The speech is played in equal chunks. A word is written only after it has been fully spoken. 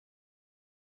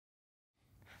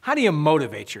How do you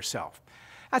motivate yourself?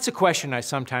 That's a question I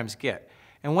sometimes get.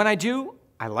 And when I do,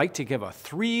 I like to give a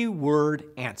 3-word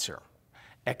answer.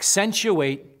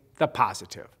 Accentuate the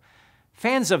positive.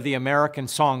 Fans of the American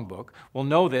Songbook will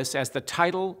know this as the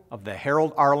title of the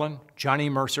Harold Arlen-Johnny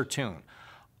Mercer tune.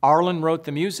 Arlen wrote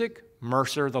the music,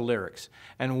 Mercer the lyrics.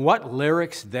 And what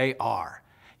lyrics they are.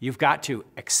 You've got to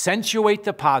accentuate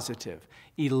the positive,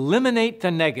 eliminate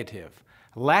the negative,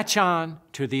 latch on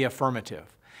to the affirmative.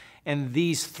 In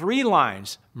these 3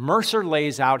 lines, Mercer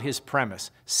lays out his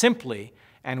premise simply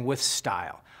and with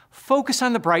style. Focus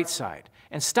on the bright side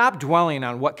and stop dwelling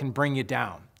on what can bring you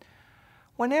down.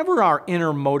 Whenever our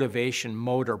inner motivation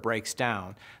motor breaks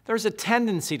down, there's a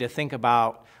tendency to think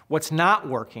about what's not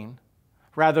working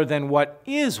rather than what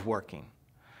is working.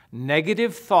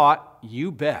 Negative thought,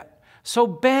 you bet. So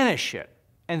banish it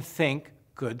and think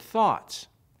good thoughts.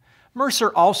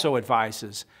 Mercer also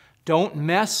advises, don't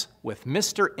mess with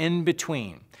Mr.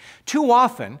 In-Between. Too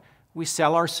often, we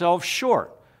sell ourselves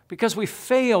short because we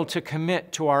fail to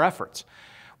commit to our efforts.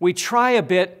 We try a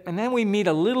bit and then we meet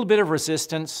a little bit of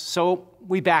resistance, so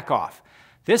we back off.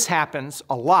 This happens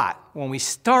a lot when we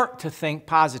start to think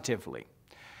positively.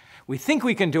 We think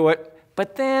we can do it,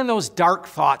 but then those dark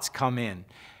thoughts come in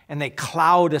and they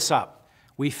cloud us up.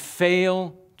 We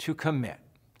fail to commit.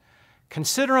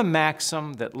 Consider a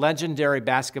maxim that legendary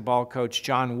basketball coach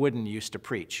John Wooden used to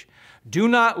preach. Do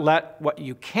not let what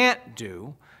you can't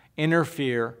do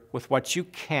interfere with what you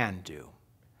can do.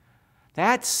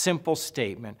 That simple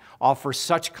statement offers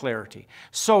such clarity.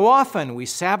 So often we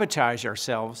sabotage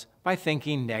ourselves by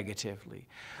thinking negatively.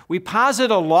 We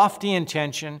posit a lofty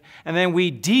intention and then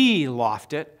we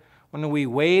de-loft it when we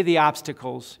weigh the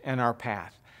obstacles in our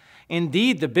path.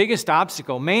 Indeed, the biggest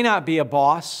obstacle may not be a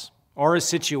boss or a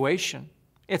situation.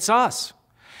 It's us.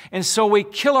 And so we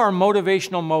kill our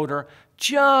motivational motor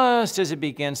just as it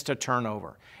begins to turn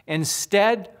over.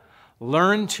 Instead,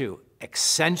 learn to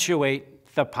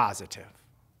accentuate the positive.